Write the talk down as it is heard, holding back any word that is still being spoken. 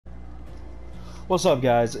What's up,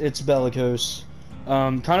 guys? It's Bellicose.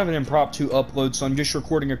 Kind of an impromptu upload, so I'm just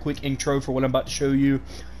recording a quick intro for what I'm about to show you.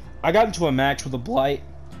 I got into a match with a Blight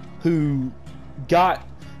who got...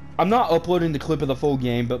 I'm not uploading the clip of the full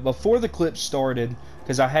game, but before the clip started,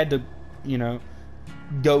 because I had to, you know,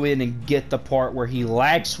 go in and get the part where he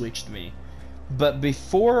lag switched me. But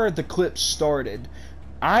before the clip started,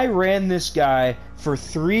 I ran this guy for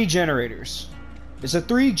 3 generators. It's a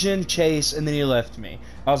 3-gen chase, and then he left me.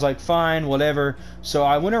 I was like, fine, whatever. So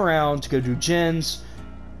I went around to go do gens,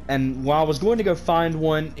 and while I was going to go find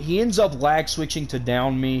one, he ends up lag switching to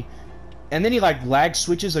down me, and then he like lag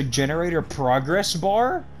switches a generator progress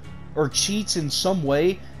bar, or cheats in some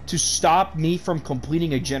way to stop me from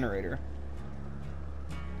completing a generator.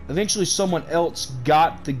 Eventually someone else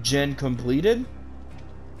got the gen completed,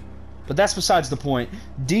 but that's besides the point.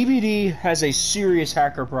 DBD has a serious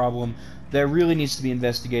hacker problem that really needs to be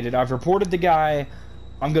investigated. I've reported the guy.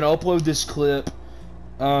 I'm gonna upload this clip.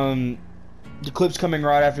 The clip's coming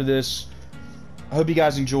right after this. I hope you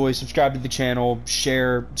guys enjoy. Subscribe to the channel.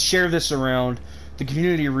 Share this around. The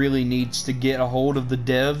community really needs to get a hold of the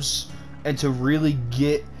devs and to really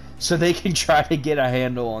get so they can try to get a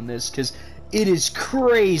handle on this, because it is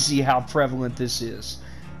crazy how prevalent this is.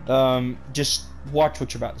 Just watch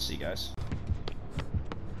what you're about to see, guys.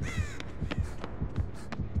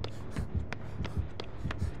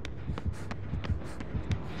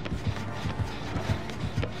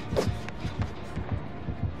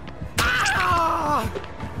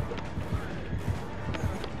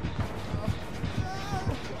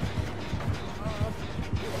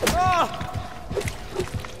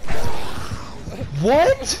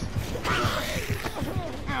 What?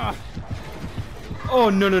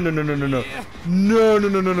 Oh no no no no no no no no no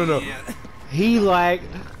no no no no! He like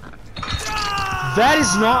that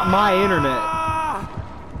is not my internet,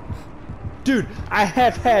 dude. I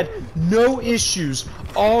have had no issues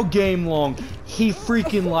all game long. He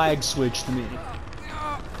freaking lag switched me.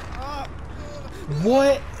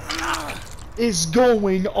 What is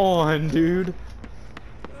going on, dude?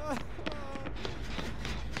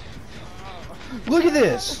 Look at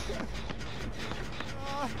this!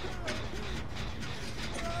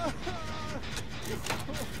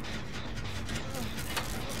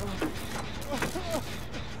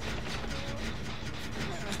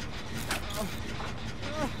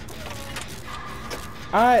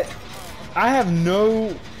 I have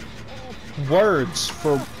no words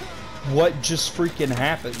for what just freaking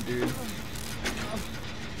happened, dude.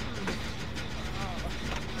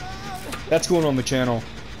 That's going on the channel.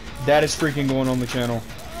 That is freaking going on the channel.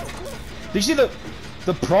 Did you see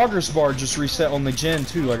the progress bar just reset on the gen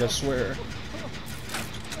too, like I swear.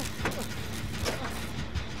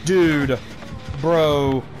 Dude,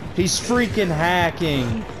 bro, he's freaking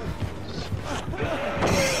hacking.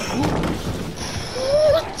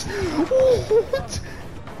 What?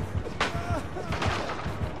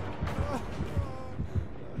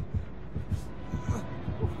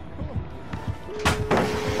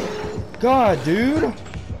 God, dude.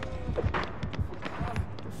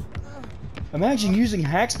 Imagine using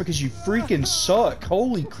hacks because you freaking suck.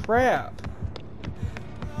 Holy crap.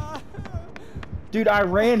 Dude, I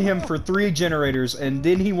ran him for 3 generators and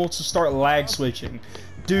then he wants to start lag switching.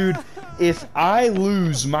 Dude, if I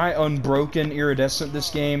lose my unbroken iridescent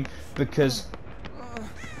this game because...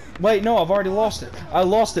 Wait, no, I've already lost it. I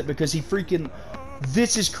lost it because he freaking...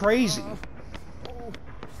 This is crazy.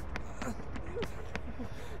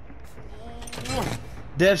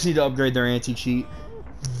 Devs need to upgrade their anti-cheat.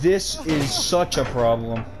 This is such a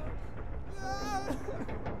problem.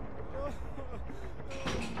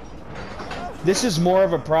 This is more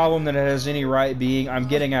of a problem than it has any right being. I'm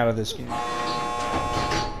getting out of this game.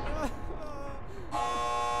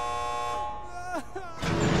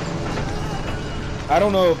 I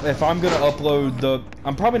don't know if I'm gonna upload the...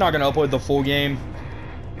 I'm probably not gonna upload the full game.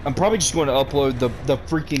 I'm probably just going to upload the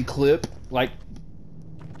freaking clip. Like...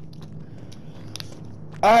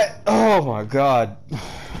 Oh my god.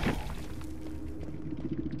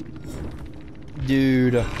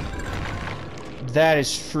 Dude, that is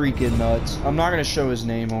freaking nuts. I'm not gonna show his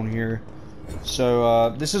name on here,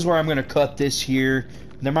 so this is where I'm gonna cut this here.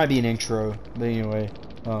 There might be an intro, but anyway,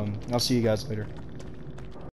 I'll see you guys later.